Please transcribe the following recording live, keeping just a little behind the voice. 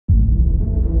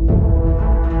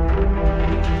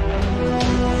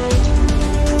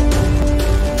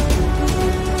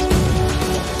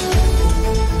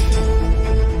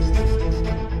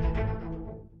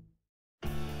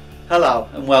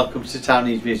welcome to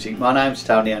Tony's Music. My name's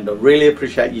Tony and I really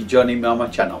appreciate you joining me on my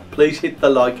channel. Please hit the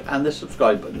like and the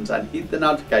subscribe buttons and hit the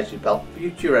notification bell for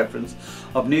future reference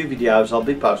of new videos I'll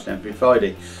be posting every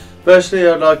Friday. Firstly,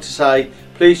 I'd like to say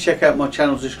please check out my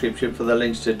channel's description for the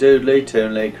links to Doodly,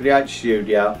 Toonly, Create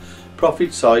Studio,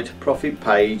 Profit Site, Profit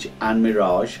Page and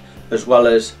Mirage, as well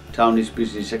as Tony's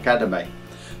Business Academy.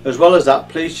 As well as that,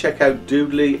 please check out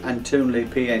Doodly and Toonly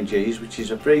PNGs, which is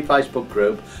a free Facebook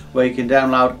group where you can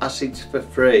download assets for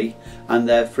free and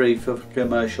they're free for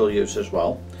commercial use as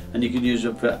well, and you can use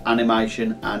them for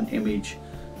animation and image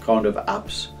kind of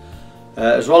apps.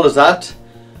 As well as that,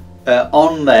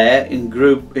 on there in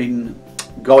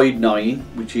Guide 9,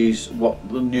 which is what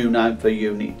the new name for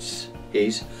units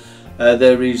is,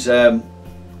 there is a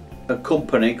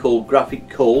company called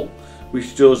Graphic Cool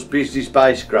which does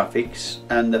business-based graphics,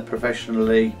 and they're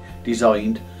professionally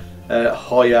designed,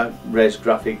 higher res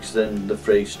graphics than the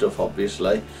free stuff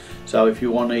obviously. So if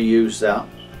you want to use that,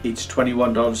 it's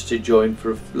 $21 to join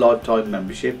for a lifetime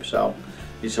membership, so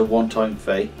it's a one-time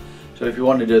fee. So if you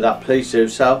want to do that, please do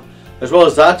so. As well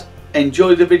as that,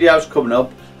 enjoy the videos coming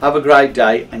up, have a great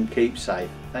day and keep safe.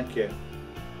 Thank you.